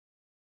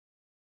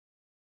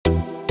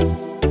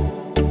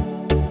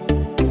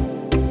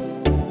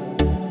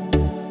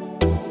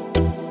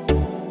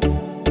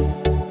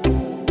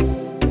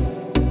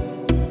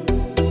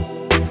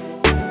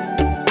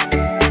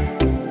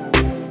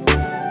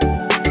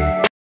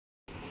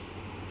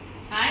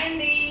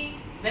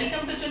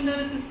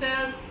Chunduru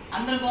sisters.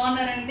 అందరూ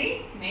బాగున్నారండి.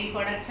 నేను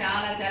కూడా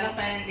చాలా చాలా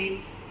ఫైన్ అండి.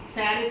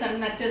 శారీస్ అన్ని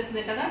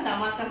నచ్చేస్తున్నాయి కదా.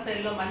 ధమాకా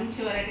సేల్లో మంచి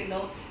వెరైటీలో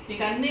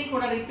మీకు అన్నీ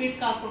కూడా రిపీట్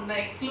కాకుండా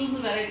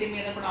ఎక్స్క్లూజివ్ వెరైటీ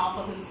మీద కూడా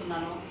ఆఫర్స్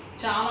ఇస్తున్నాను.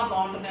 చాలా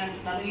బాగుంటున్నాయి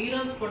అంటున్నారు. ఈ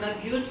రోజు కూడా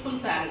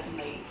బ్యూటిఫుల్ శారీస్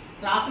ఉన్నాయి.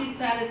 Raw silk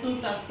saris,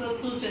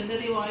 tussars,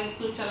 Chanderi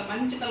wiles, చాలా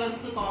మంచి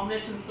కలర్స్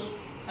కాంబినేషన్స్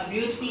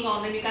బ్యూటిఫుల్గా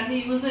ఉన్నాయి. మీకు అన్ని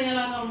యూజ్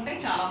అయ్యేలాగా ఉంటాయి.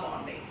 చాలా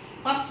బాగుంటాయి.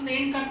 ఫస్ట్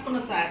నేను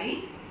కట్టుకున్న sari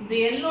the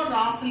yellow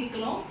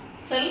రాసిల్క్లో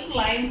self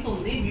lines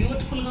ఉంది.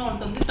 బ్యూటిఫుల్గా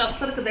ఉంటుంది.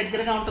 టస్సర్కి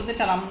దగ్గరగా ఉంటుంది.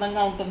 చాలా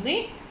అందంగా ఉంటుంది.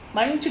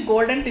 మంచి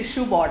గోల్డెన్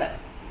టిష్యూ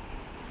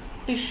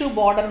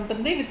బార్డర్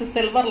ఉంటుంది. విత్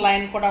సిల్వర్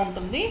లైన్ కూడా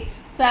ఉంటుంది.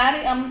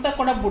 శారీ అంతా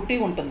కూడా బుట్టి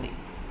ఉంటుంది.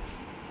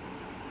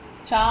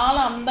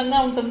 చాలా అందంగా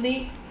ఉంటుంది.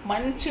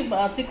 మంచి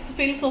 6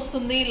 ఫీల్స్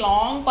వస్తుంది.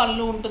 లాంగ్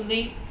పళ్ళు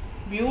ఉంటుంది.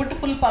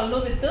 బ్యూటిఫుల్ పళ్ళు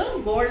with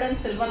gold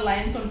and silver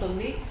lines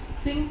ఉంటుంది.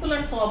 సింపుల్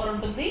అండ్ సోబర్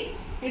ఉంటుంది.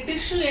 ఈ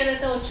టిష్యూ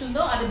ఏదైతే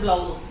వచ్చిందో అది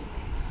బ్లౌజ్ వస్తుంది.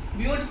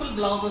 బ్యూటిఫుల్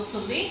బ్లౌజ్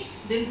వస్తుంది.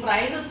 దీని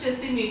ప్రైస్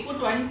వచ్చేసి మీకు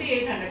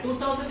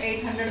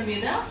 2800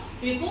 మీద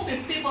మీకు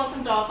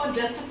 50% ఆఫర్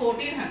జస్ట్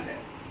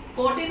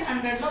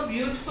 1400లో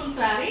బ్యూటిఫుల్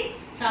శారీ.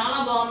 చాలా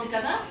బాగుంది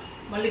కదా.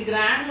 మళ్ళీ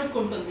గ్రాండ్ లుక్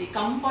ఉంటుంది.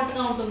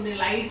 కంఫర్ట్గా ఉంటుంది.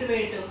 లైట్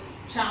వెయిట్,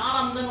 చాలా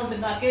అందంగా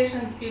ఉంటుంది.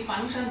 అకేషన్స్కి,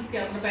 ఫంక్షన్స్కి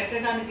అక్కడ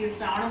పెట్టడానికి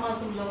శ్రావణ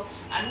మాసంలో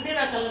అన్ని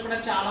రకాలు కూడా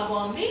చాలా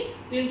బాగుంది.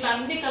 దీంట్లో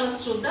అన్ని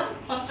కలర్స్ చూద్దాం.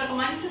 ఫస్ట్ ఒక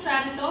మంచి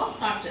శారీతో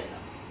స్టార్ట్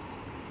చేద్దాం.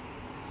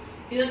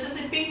 ఇది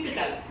వచ్చేసి పింక్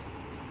కలర్.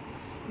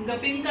 ఇంకా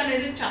పింక్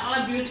అనేది చాలా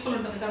బ్యూటిఫుల్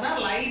ఉంటుంది కదా.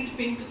 లైట్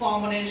పింక్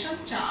కాంబినేషన్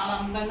చాలా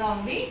అందంగా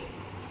ఉంది.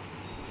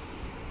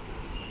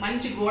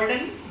 మంచి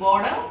గోల్డెన్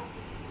బోర్డర్.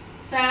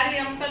 శారీ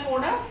అంతా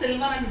కూడా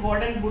silver and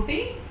golden buti.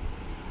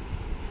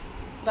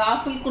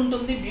 Raw silk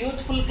ఉంటుంది.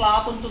 బ్యూటిఫుల్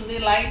క్లాత్ ఉంటుంది.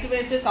 లైట్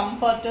వెయిట్,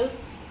 కంఫర్ట్,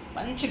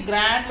 మంచి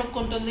గ్రాండ్ లుక్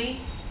ఉంటుంది.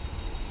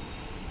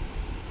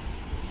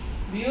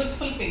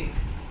 బ్యూటిఫుల్ పింక్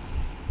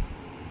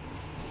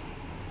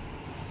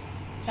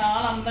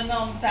చాలా అందంగా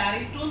ఉంది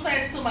శారీ. 2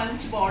 సైడ్స్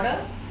మంచి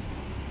బార్డర్.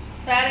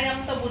 శారీ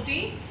అంతా బుటీ.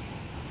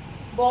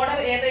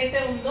 బార్డర్ ఏదైతే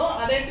ఉందో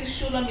అదే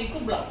టిష్యూలో మీకు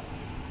blouse.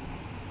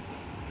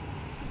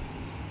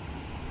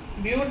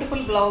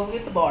 Beautiful blouse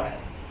with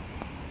border.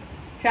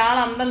 చాలా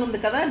అందంగా ఉంది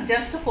కదా.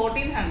 జస్ట్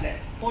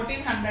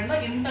 1400లో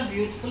ఇంత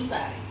బ్యూటిఫుల్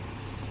శారీ.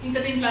 ఇంకా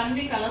దీంట్లో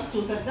అన్ని కలర్స్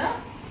చూసేద్దాం.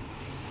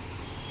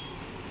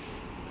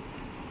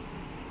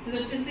 ఇది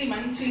వచ్చేసి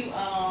మంచి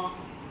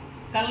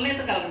కల్నేత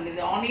కలర్ ఉంది.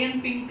 ఇది ఆనియన్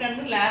పింక్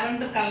అండ్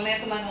లావెండర్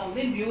కల్నేత లాగా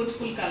ఉంది.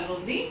 బ్యూటిఫుల్ కలర్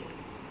ఉంది.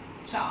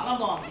 చాలా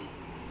బాగుంది.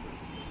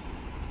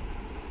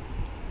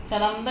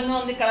 చాలా అందంగా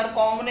ఉంది. కలర్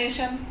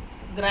కాంబినేషన్,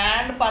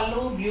 గ్రాండ్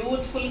పళ్ళు,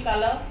 బ్యూటిఫుల్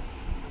కలర్,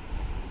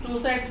 2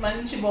 సైడ్స్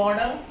మంచి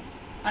border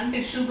and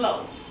tissue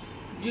blouse.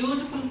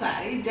 Beautiful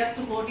sari. Just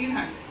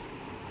 1400.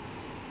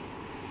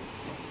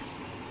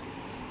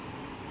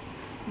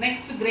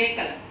 Next grey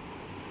colour.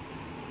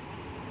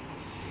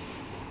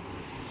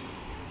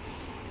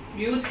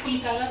 Beautiful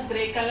colour,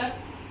 grey colour.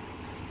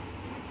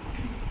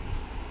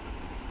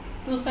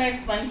 2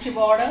 sides మంచి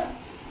బార్డర్.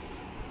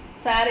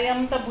 శారీ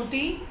అంతా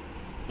బుటీ.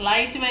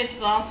 Light weight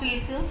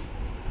raw silk.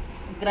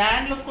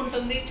 Grand look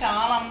ఉంటుంది.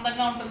 చాలా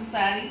అందంగా ఉంటుంది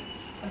శారీ.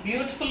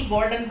 Beautiful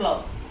golden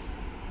blouse.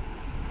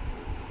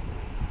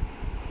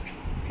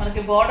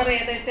 మనకి బార్డర్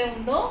ఏదైతే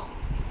ఉందో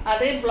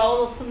అదే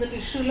బ్లౌజ్ వస్తుంది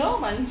టిష్యూలో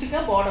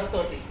మంచిగా బార్డర్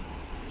తోటి.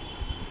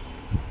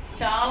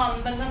 చాలా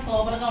అందంగా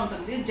సోబర్గా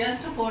ఉంటుంది.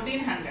 జస్ట్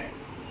 1400.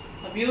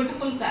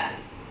 బ్యూటిఫుల్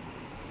శారీ.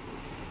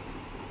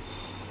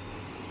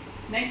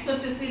 నెక్స్ట్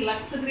వచ్చేసి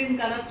లక్స్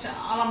గ్రీన్ కలర్.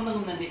 చాలా అందంగా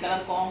ఉందండి.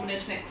 కలర్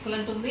కాంబినేషన్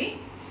ఎక్సలెంట్ ఉంది.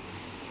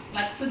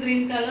 Lux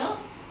green colour.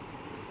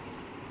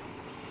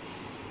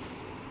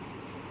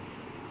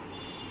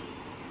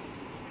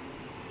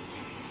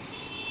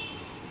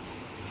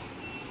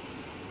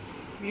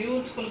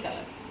 Beautiful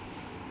colour.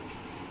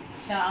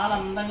 చాలా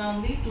అందంగా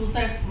ఉంది. 2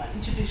 సైడ్స్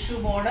మంచి టిష్యూ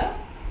బార్డర్.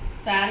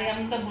 శారీ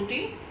అంతా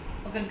బుటీ.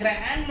 ఒక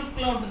గ్రాండ్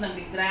లుక్లో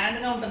ఉంటుందండి.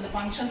 గ్రాండ్గా ఉంటుంది.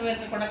 ఫంక్షన్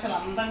వేర్కి కూడా చాలా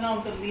అందంగా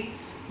ఉంటుంది.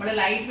 మళ్ళీ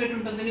లైట్ వెయిట్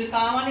ఉంటుంది. మీరు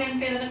కావాలి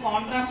అంటే ఏదైనా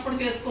కాంట్రాస్ట్ కూడా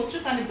చేసుకోవచ్చు.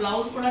 కానీ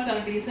బ్లౌజ్ కూడా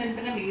చాలా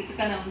డీసెంట్గా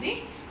నీట్గానే ఉంది.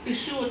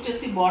 టిష్యూ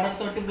వచ్చేసి బార్డర్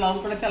తోటి బ్లౌజ్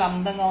కూడా చాలా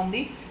అందంగా ఉంది.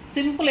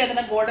 సింపుల్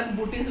ఏదైనా గోల్డెన్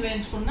బూటీస్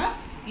వేయించుకున్నా,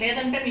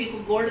 లేదంటే మీకు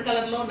గోల్డ్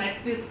కలర్లో నెక్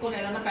తీసుకొని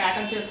ఏదైనా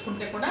ప్యాటర్న్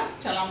చేసుకుంటే కూడా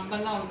చాలా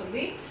అందంగా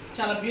ఉంటుంది.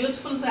 చాలా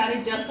బ్యూటిఫుల్ శారీ.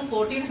 జస్ట్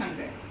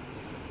 1400.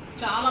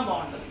 చాలా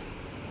బాగుంటుంది.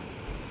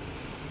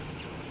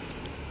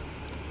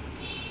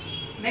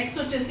 నెక్స్ట్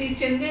వచ్చేసి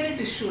చందేరి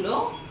టిష్యూలో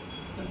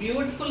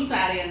బ్యూటిఫుల్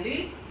శారీ అండి.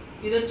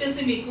 ఇది వచ్చేసి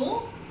మీకు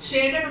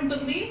షేడెడ్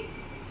ఉంటుంది.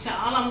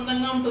 చాలా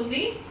అందంగా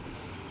ఉంటుంది.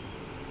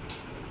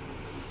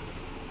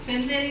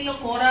 చందేరిలో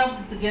కోరా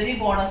జరీ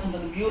బార్డర్స్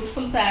ఉంటుంది.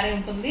 బ్యూటిఫుల్ శారీ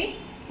ఉంటుంది.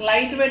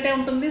 లైట్ వెయిటే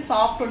ఉంటుంది.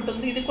 సాఫ్ట్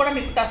ఉంటుంది. ఇది కూడా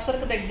మీకు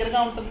టస్సర్కి దగ్గరగా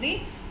ఉంటుంది.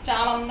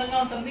 చాలా అందంగా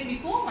ఉంటుంది.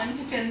 మీకు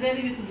మంచి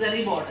Chanderi with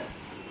zari borders.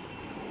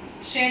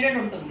 Shaded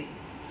ఉంటుంది.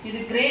 ఇది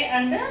గ్రే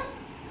అండ్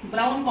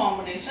బ్రౌన్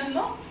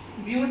కాంబినేషన్లో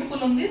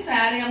బ్యూటిఫుల్ ఉంది.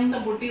 శారీ అంతా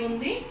బుట్టి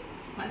ఉంది.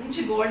 మంచి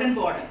గోల్డెన్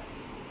బార్డర్.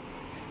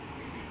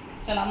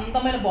 చాలా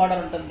అందమైన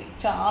బార్డర్ ఉంటుంది.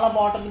 చాలా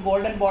బాగుంటుంది.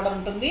 గోల్డెన్ బార్డర్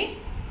ఉంటుంది.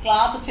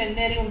 క్లాత్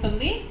చందేరి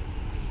ఉంటుంది.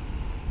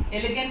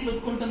 ఎలిగెంట్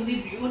లుక్ ఉంటుంది.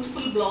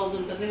 బ్యూటిఫుల్ బ్లౌజ్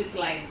ఉంటుంది విత్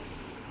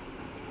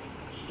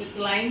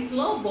లైన్స్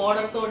లో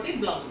బార్డర్ తోటి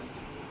బ్లౌజ్.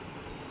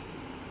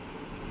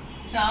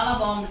 చాలా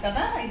బాగుంది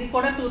కదా. ఇది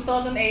కూడా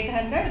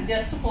 2800,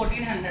 జస్ట్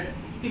 1400.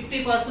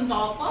 50%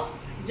 of,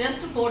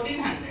 just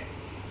 1400.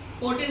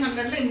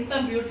 1400లో ఇంత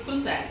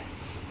బ్యూటిఫుల్ శారీ.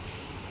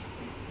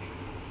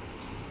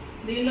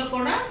 దీనిలో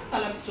కూడా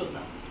కలర్స్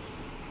చూద్దాం.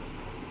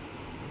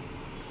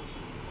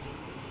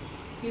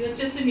 ఇది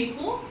వచ్చేసి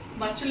మీకు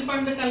బచ్చల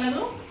పండు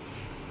కలరు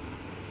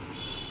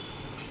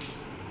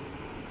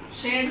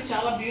షేడ్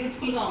చాలా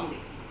బ్యూటిఫుల్గా ఉంది.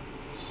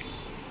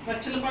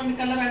 బచ్చల పండు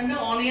కలర్ అండ్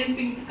ఆనియన్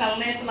పింక్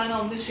కలనేతలాగా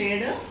ఉంది.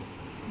 షేడ్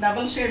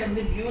డబుల్ షేడ్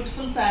ఉంది.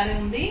 బ్యూటిఫుల్ శారీ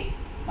ఉంది.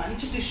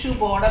 మంచి tissue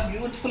border,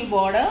 beautiful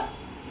border,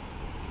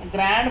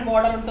 grand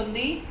border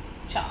ఉంటుంది.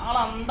 చాలా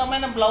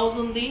అందమైన బ్లౌజ్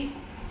ఉంది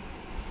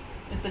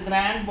విత్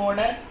గ్రాండ్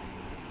బోర్డర్.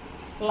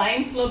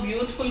 లైన్స్లో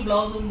బ్యూటిఫుల్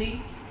బ్లౌజ్ ఉంది.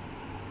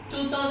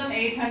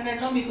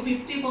 2800లో మీకు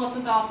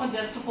 50% ఆఫ్,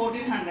 జస్ట్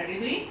 1400.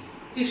 ఇది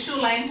టిష్యూ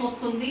లైన్స్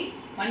వస్తుంది.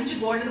 మంచి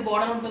గోల్డెన్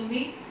బోర్డర్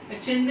ఉంటుంది.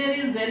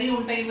 చందేరి జరీ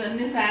ఉంటాయి.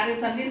 ఇవన్నీ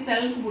శారీస్ అన్ని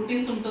సెల్ఫ్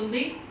బుటీస్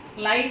ఉంటుంది.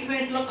 లైట్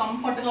వెయిట్లో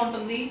కంఫర్ట్గా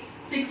ఉంటుంది.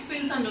 6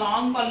 ఫీల్స్ అండ్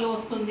లాంగ్ పళ్ళు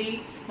వస్తుంది.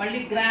 మళ్ళీ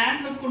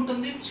గ్రాండ్ లుక్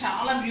ఉంటుంది.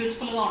 చాలా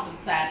బ్యూటిఫుల్గా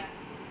ఉంటుంది శారీ.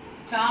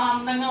 చాలా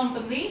అందంగా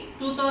ఉంటుంది.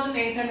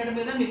 2800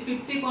 మీద మీకు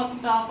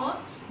 50% ఆఫ్,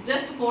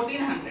 జస్ట్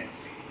 1400.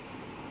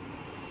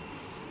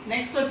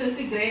 నెక్స్ట్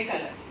వచ్చేసి grey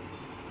colour.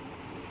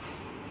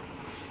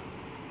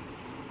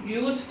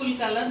 Beautiful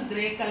colour,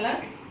 grey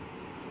colour.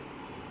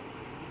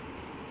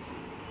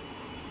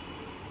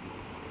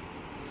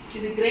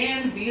 ఇది గ్రే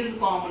అండ్ బీజ్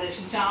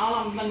కాంబినేషన్. చాలా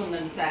అందంగా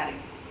ఉందండి శారీ.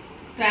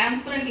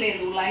 ట్రాన్స్పరెంట్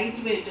లేదు, light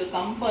weight,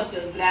 comfort,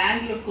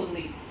 grand look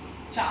ఉంది.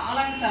 చాలా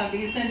అంటే చాలా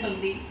డీసెంట్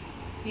ఉంది.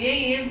 ఏ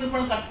ఏజ్ గ్రూప్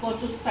కూడా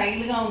కట్టుకోవచ్చు.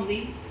 స్టైల్గా ఉంది.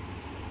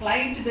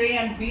 Light grey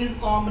and Beej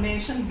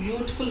combination.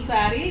 Beautiful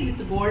sari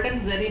with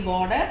golden zari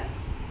border.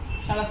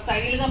 చాలా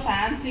స్టైల్గా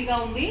ఫ్యాన్సీగా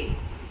ఉంది.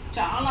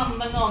 చాలా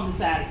అందంగా ఉంది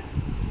శారీ.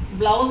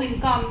 బ్లౌజ్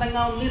ఇంకా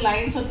అందంగా ఉంది.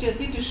 లైన్స్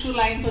వచ్చేసి టిష్యూ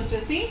లైన్స్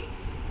వచ్చేసి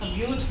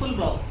బ్యూటిఫుల్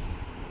బ్లౌజ్.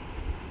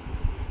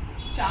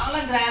 చాలా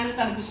గ్రాండ్గా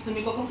కనిపిస్తుంది.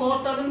 మీకు ఒక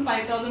 4000,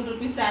 5000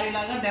 రూపీస్ శారీ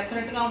లాగా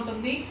డెఫినెట్గా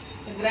ఉంటుంది.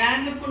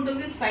 గ్రాండ్ లుక్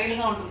ఉంటుంది.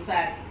 స్టైల్గా ఉంటుంది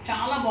శారీ.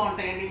 చాలా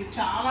బాగుంటాయండి ఇవి.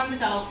 చాలా అంటే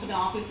చాలా వస్తున్నాయి.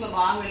 ఆఫీస్లో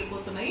బాగా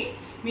వెళ్ళిపోతున్నాయి.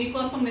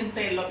 మీకోసం నేను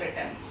సేల్లో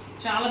పెట్టాను.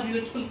 చాలా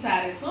బ్యూటిఫుల్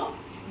శారీస్.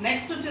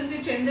 నెక్స్ట్ వచ్చేసి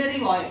చందేరి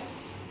వాయిల్.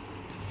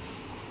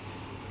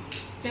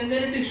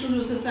 చందేరి టిష్యూ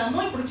చూసేసాము.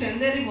 ఇప్పుడు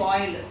చందేరి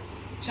వాయిల్.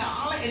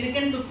 చాలా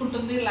ఎలిగెంట్ లుక్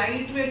ఉంటుంది.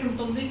 లైట్ వెయిట్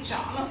ఉంటుంది.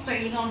 చాలా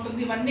స్టైల్గా ఉంటుంది.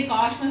 ఇవన్నీ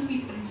కాశ్మీర్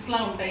సిల్క్ ప్రింట్స్లా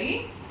ఉంటాయి.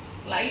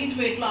 లైట్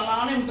వెయిట్లో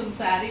అలానే ఉంటుంది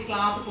శారీ.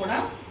 క్లాత్ కూడా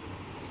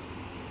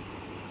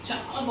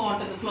చాలా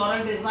బాగుంటుంది.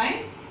 ఫ్లోరల్ డిజైన్,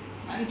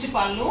 మంచి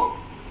పళ్ళు,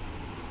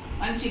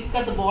 మంచి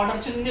ఇక్కత్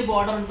బార్డర్, చిన్న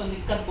బార్డర్ ఉంటుంది.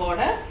 Ikat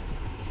border,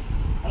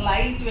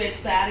 light weight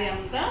sari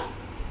అంతా.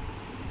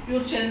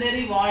 ప్యూర్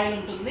చందేరి వాయిల్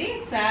ఉంటుంది.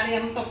 శారీ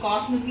అంతా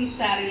కాశ్మీర్ సిల్క్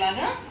శారీ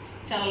లాగా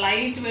చాలా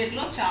లైట్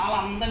వెయిట్లో చాలా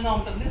అందంగా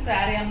ఉంటుంది.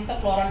 శారీ అంతా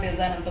ఫ్లోరల్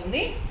డిజైన్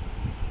ఉంటుంది.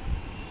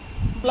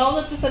 బ్లౌజ్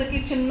వచ్చేసరికి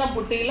చిన్న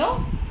బుట్టీలో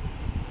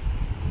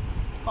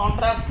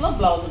కాంట్రాస్ట్లో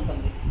బ్లౌజ్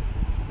ఉంటుంది.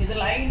 ఇది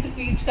లైట్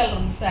పీచ్ కలర్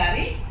ఉంది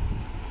శారీ.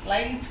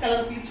 లైట్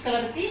కలర్ పీచ్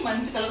కలర్కి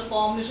మంచి కలర్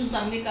కాంబినేషన్స్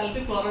అన్నీ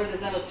కలిపి ఫ్లోరల్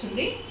డిజైన్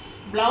వచ్చింది.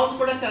 బ్లౌజ్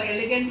కూడా చాలా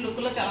ఎలిగెంట్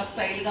లుక్లో చాలా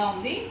స్టైల్గా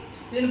ఉంది.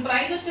 దీని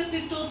ప్రైస్ వచ్చేసి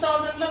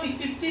 2000లో మీకు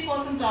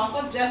 50%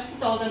 ఆఫర్, జస్ట్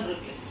 1000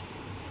 రూపీస్.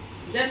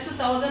 జస్ట్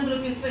 1000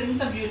 రూపీస్లో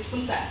ఇంత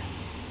బ్యూటిఫుల్ శారీ.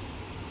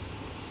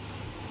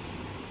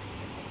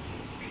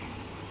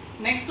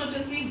 నెక్స్ట్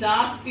వచ్చేసి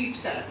dark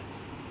peach colour.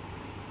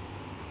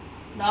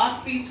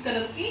 Dark peach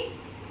కలర్కి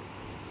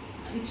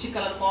మంచి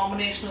కలర్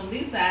కాంబినేషన్ ఉంది.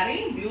 శారీ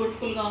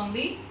బ్యూటిఫుల్గా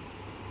ఉంది.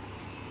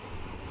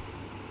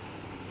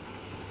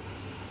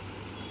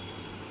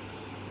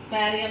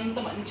 శారీ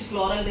అంతా మంచి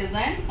floral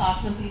design,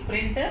 Kashmir silk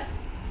print,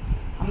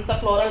 అంత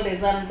ఫ్లోరల్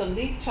డిజైన్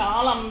ఉంటుంది.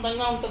 చాలా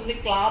అందంగా ఉంటుంది.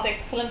 క్లాత్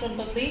ఎక్సలెంట్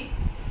ఉంటుంది.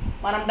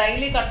 మనం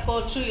డైలీ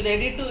కట్టుకోవచ్చు.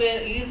 Ready to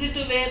wear, easy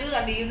to wear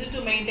and easy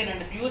to maintain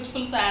అండి.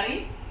 బ్యూటిఫుల్ శారీ.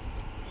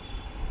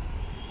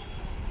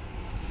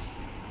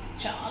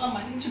 చాలా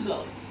మంచి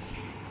బ్లౌజ్,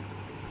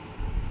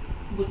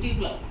 బుటీ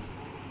blouse,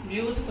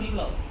 beautiful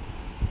blouse.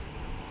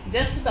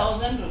 Just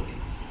 1000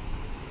 rupees.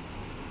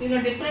 దీనిలో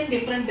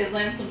డిఫరెంట్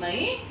డిజైన్స్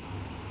ఉన్నాయి.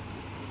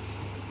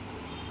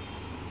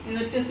 ఇది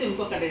వచ్చేసి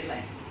ఇంకొక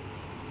design,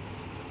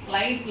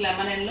 light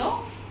lemon yellow.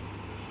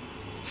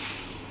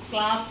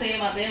 Cloth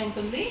same అదే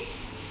ఉంటుంది.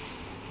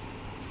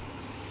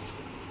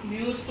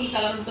 బ్యూటిఫుల్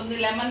కలర్ ఉంటుంది.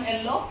 లెమన్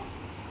ఎల్లో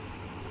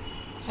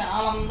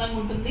చాలా అందంగా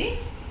ఉంటుంది.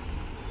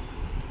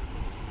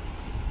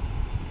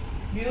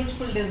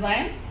 బ్యూటిఫుల్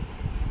డిజైన్,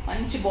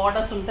 మంచి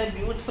బార్డర్స్ ఉంటాయి.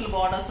 బ్యూటిఫుల్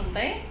బార్డర్స్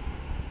ఉంటాయి.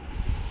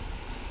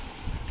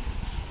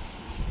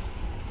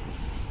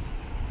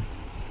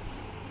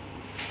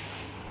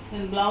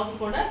 దీని బ్లౌజ్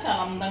కూడా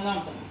చాలా అందంగా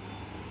ఉంటుంది.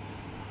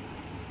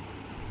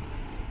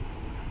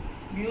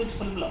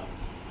 బ్యూటిఫుల్ బ్లౌజ్,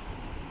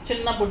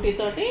 చిన్న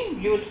బుట్టితోటి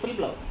beautiful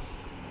blouse.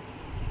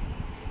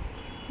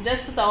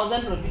 Just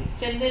 1000 rupees.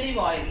 Chanderi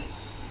oil.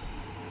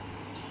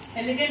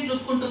 Elegant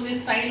look ఉంటుంది.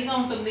 స్టైల్గా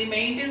ఉంటుంది.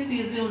 మెయింటెన్స్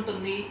ఈజీ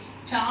ఉంటుంది.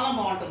 చాలా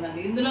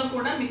బాగుంటుందండి. ఇందులో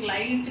కూడా మీకు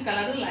light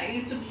colour,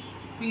 light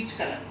peach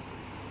colour,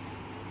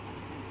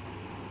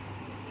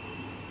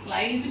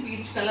 light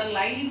peach colour,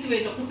 light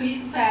weight. ఒక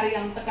సిల్క్ శారీ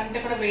అంతకంటే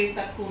కూడా వెయిట్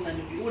తక్కువ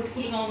ఉందండి.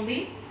 బ్యూటిఫుల్గా ఉంది.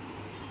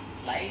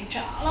 లైట్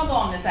చాలా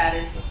బాగున్నాయి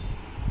saris.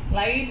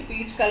 Light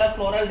peach colour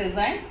floral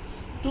design,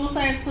 2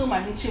 sides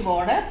మంచి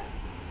బార్డర్,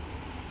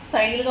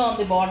 స్టైల్గా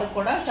ఉంది. బార్డర్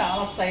కూడా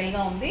చాలా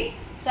స్టైల్గా ఉంది.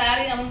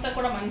 శారీ అంతా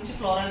కూడా మంచి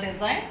ఫ్లోరల్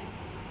డిజైన్,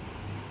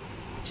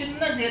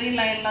 చిన్న జెరీ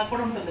లైన్లా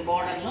కూడా ఉంటుంది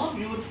బార్డర్లో,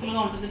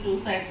 బ్యూటిఫుల్గా ఉంటుంది. 2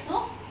 sides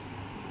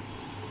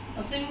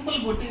సింపుల్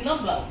బుటీలో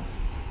బ్లౌజ్,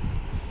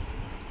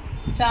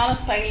 చాలా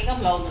స్టైల్గా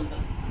బ్లౌజ్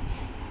ఉంటుంది.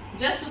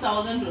 Just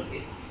 1000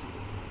 rupees.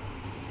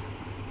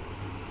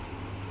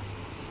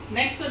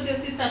 నెక్స్ట్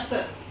వచ్చేసి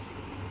టస్సర్స్.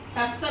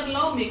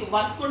 టస్సర్లో మీకు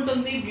వర్క్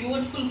ఉంటుంది,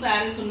 బ్యూటిఫుల్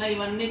శారీస్ ఉన్నాయి.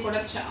 ఇవన్నీ కూడా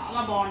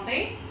చాలా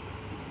బాగుంటాయి.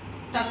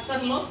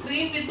 టస్సర్లో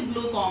cream with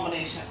blue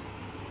combination,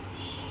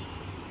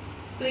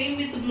 cream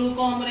with blue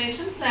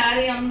combination.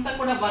 Sari అంతా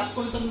కూడా వర్క్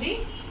ఉంటుంది.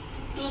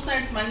 2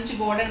 sides మంచి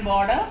గోల్డెన్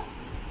బార్డర్,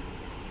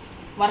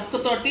 వర్క్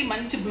తోటి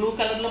మంచి బ్లూ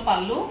కలర్లో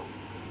పళ్ళు.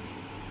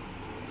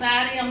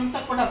 శారీ అంతా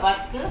కూడా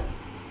వర్క్,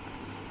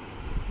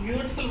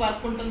 బ్యూటిఫుల్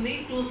వర్క్ ఉంటుంది.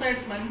 2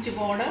 sides మంచి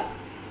బార్డర్,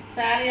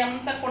 శారీ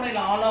అంతా కూడా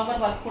ఇలా ఆల్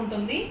ఓవర్ వర్క్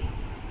ఉంటుంది.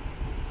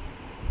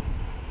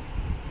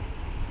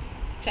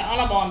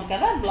 చాలా బాగుంది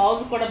కదా.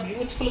 బ్లౌజ్ కూడా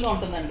బ్యూటిఫుల్గా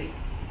ఉంటుందండి.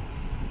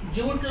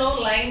 జూట్లో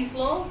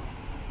లైన్స్లో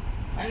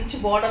మంచి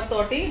బార్డర్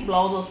తోటి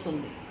బ్లౌజ్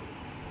వస్తుంది.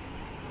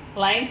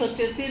 లైన్స్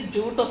వచ్చేసి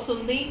జూట్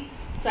వస్తుంది.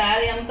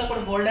 శారీ అంతా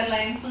కూడా గోల్డెన్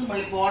లైన్స్,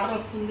 మళ్ళీ బార్డర్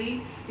వస్తుంది.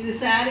 ఇది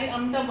శారీ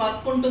అంతా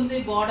వర్క్ ఉంటుంది,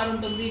 బార్డర్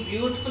ఉంటుంది.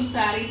 బ్యూటిఫుల్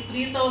శారీ.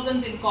 3000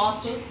 దీని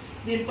కాస్ట్.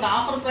 దీని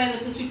ఆఫర్ ప్రైస్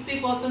వచ్చేసి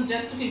 50%,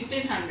 జస్ట్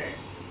 1500.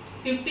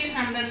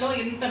 1500లో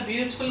ఇంత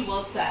బ్యూటిఫుల్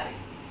వర్క్ శారీ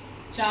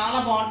చాలా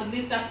బాగుంటుంది.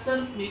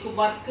 టస్సర్ మీకు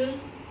work,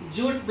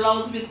 jute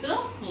blouse with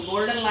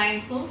golden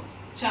lines,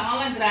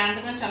 చాలా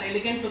గ్రాండ్గా, చాలా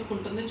ఎలిగెంట్ లుక్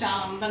ఉంటుంది. చాలా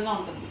అందంగా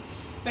ఉంటుంది.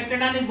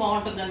 పెట్టడానికి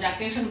బాగుంటుందండి.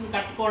 అకేషన్స్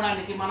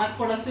కట్టుకోవడానికి, మనకు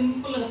కూడా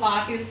సింపుల్గా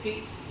పార్టీస్కి,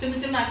 చిన్న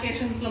చిన్న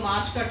అకేషన్స్లో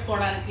మార్చి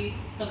కట్టుకోవడానికి,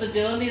 కొత్త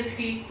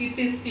జర్నీస్కి,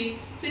 కిట్టీస్కి,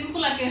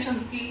 సింపుల్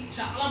అకేషన్స్కి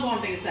చాలా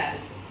బాగుంటాయి ఈ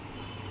శారీస్.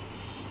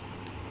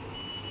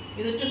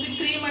 ఇది వచ్చేసి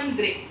cream and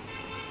grey,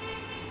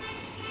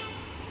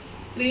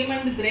 cream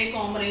and grey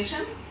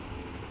combination,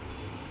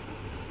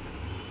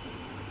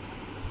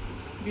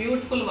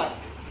 beautiful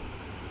work,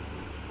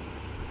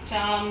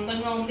 చాలా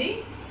అందంగా ఉంది.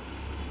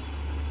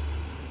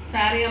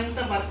 శారీ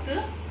అంతా వర్క్,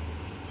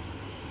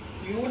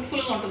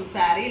 బ్యూటిఫుల్గా ఉంటుంది.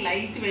 Sari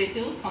light weight,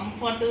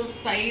 comfort,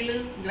 style,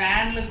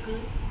 grand look,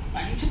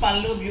 మంచి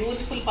పళ్ళు,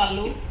 బ్యూటిఫుల్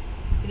పళ్ళు.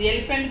 ఇది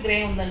ఎలిఫెంట్ గ్రే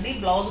ఉందండి.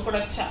 బ్లౌజ్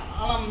కూడా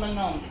చాలా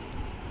అందంగా ఉంది.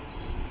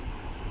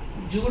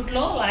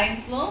 జూట్లో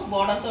లైన్స్లో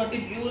బార్డర్ తోటి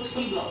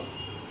బ్యూటిఫుల్ బ్లౌజ్,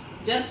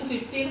 జస్ట్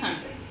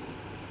 1500.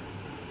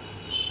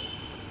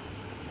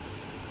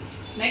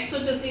 నెక్స్ట్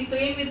వచ్చేసి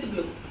క్రీమ్ విత్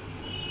బ్లూ.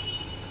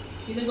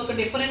 ఇది ఒక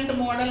డిఫరెంట్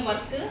మోడల్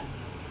వర్క్.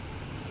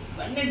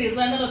 ఇవన్నీ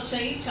డిజైనర్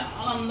వచ్చాయి,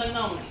 చాలా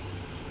అందంగా ఉన్నాయి.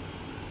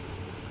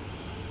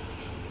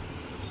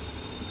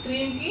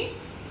 క్రీమ్కి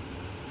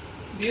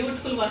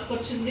బ్యూటిఫుల్ వర్క్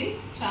వచ్చింది,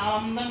 చాలా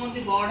అందంగా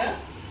ఉంది బార్డర్.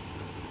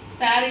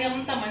 శారీ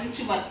అంతా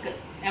మంచి work,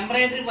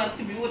 embroidery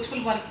work,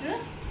 beautiful work.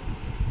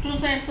 2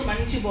 sides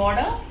మంచి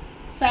బార్డర్.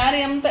 శారీ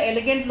అంతా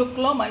ఎలిగెంట్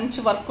లుక్లో మంచి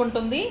వర్క్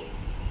ఉంటుంది.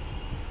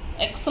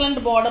 ఎక్సలెంట్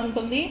బార్డర్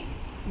ఉంటుంది.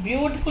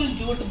 బ్యూటిఫుల్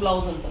జూట్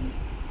బ్లౌజ్ ఉంటుంది.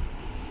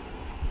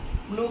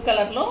 బ్లూ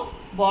కలర్లో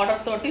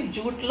బార్డర్ తోటి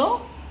జూట్లో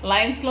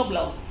లైన్స్లో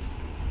బ్లౌజ్,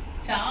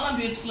 చాలా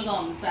బ్యూటిఫుల్గా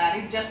ఉంది శారీ.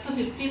 జస్ట్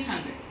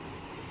 1500.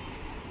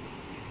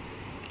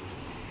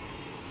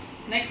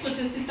 నెక్స్ట్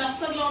వచ్చేసి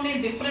టస్సర్లోనే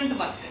డిఫరెంట్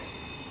వర్క్,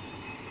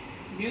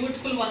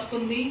 బ్యూటిఫుల్ వర్క్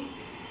ఉంది.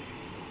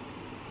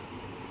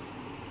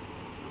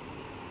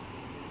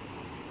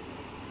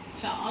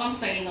 చాలా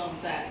స్టైల్గా ఉంది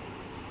శారీ.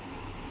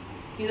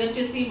 ఇది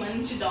వచ్చేసి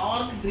మంచి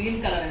డార్క్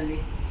గ్రీన్ కలర్ అండి.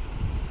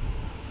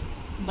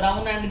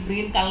 బ్రౌన్ అండ్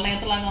గ్రీన్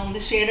కలనేతలాగా ఉంది,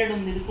 షేడెడ్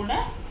ఉంది. ఇది కూడా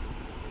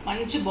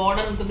మంచి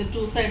బార్డర్ ఉంటుంది.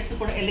 2 sides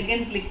కూడా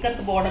ఎలిగెంట్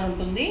లిక్కత్ బార్డర్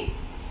ఉంటుంది.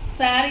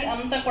 శారీ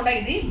అంతా కూడా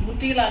ఇది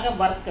బుటీలాగా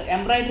వర్క్,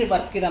 ఎంబ్రాయిడరీ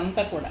వర్క్.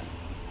 ఇదంతా కూడా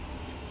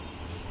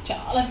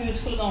చాలా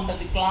బ్యూటిఫుల్గా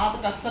ఉంటుంది. క్లాత్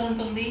టస్సర్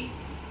ఉంటుంది,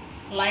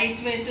 light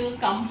weight,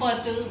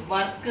 comfort,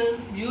 work,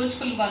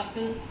 beautiful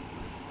work.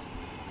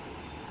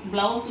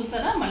 Blouse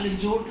చూసారా, మళ్ళీ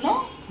జూట్లో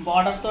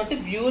బార్డర్ తోటి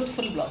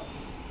బ్యూటిఫుల్ బ్లౌజ్,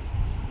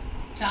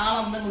 చాలా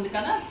అందంగా ఉంది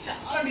కదా.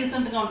 చాలా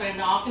డీసెంట్గా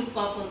ఉంటాయండి. ఆఫీస్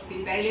పర్పస్కి,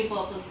 డైలీ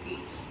పర్పస్కి,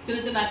 చిన్న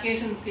చిన్న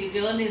అకేషన్స్కి,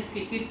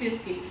 జర్నీస్కి,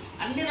 కిట్టీస్కి,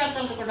 అన్ని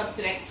రకాలుగా కూడా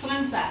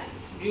ఎక్సలెంట్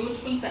శారీస్,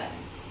 బ్యూటిఫుల్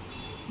శారీస్.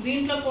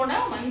 దీంట్లో కూడా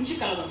మంచి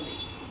కలర్ ఉంది.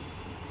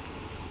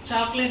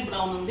 చాక్లెట్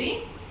బ్రౌన్ ఉంది,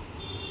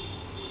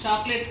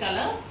 చాక్లెట్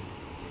కలర్,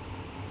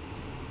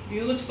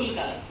 బ్యూటిఫుల్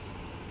కలర్.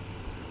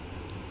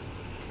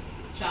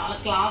 చాలా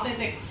క్లాత్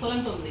అయితే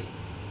ఎక్సలెంట్ ఉంది.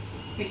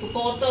 మీకు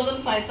 4000,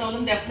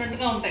 5000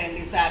 డెఫినెట్గా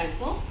ఉంటాయండి ఈ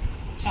శారీస్.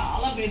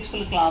 చాలా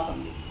బ్యూటిఫుల్ క్లాత్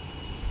ఉంది,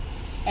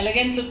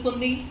 ఎలిగెంట్ లుక్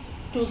ఉంది.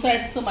 2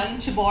 sides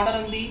మంచి బార్డర్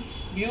ఉంది,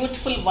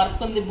 బ్యూటిఫుల్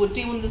వర్క్ ఉంది,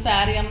 బుట్టి ఉంది.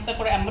 శారీ అంతా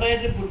కూడా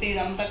ఎంబ్రాయిడరీ బుట్టి,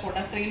 ఇదంతా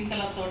కూడా క్రీమ్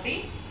కలర్ తోటి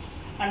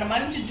అండ్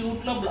మంచి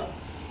జూట్లో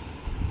బ్లౌజ్,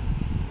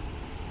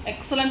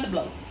 ఎక్సలెంట్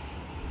బ్లౌజ్.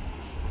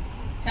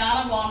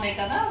 చాలా బాగున్నాయి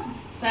కదా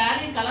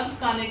శారీ. కలర్స్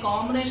కానీ,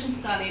 కాంబినేషన్స్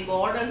కానీ,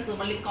 బార్డర్స్,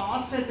 మళ్ళీ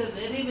కాస్ట్ అయితే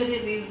వెరీ వెరీ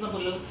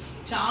రీజనబుల్.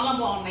 చాలా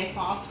బాగున్నాయి.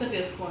 ఫాస్ట్గా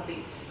చేసుకోండి.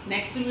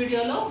 నెక్స్ట్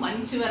వీడియోలో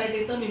మంచి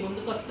వెరైటీతో మీ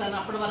ముందుకు వస్తాను.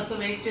 అప్పటి వరకు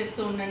వెయిట్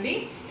చేస్తూ ఉండండి.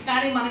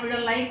 కానీ మన వీడియో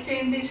లైక్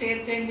చేయండి,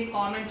 షేర్ చేయండి,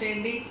 కామెంట్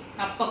చేయండి,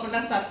 తప్పకుండా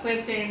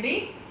సబ్స్క్రైబ్ చేయండి.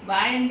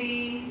 బాయ్ అండి.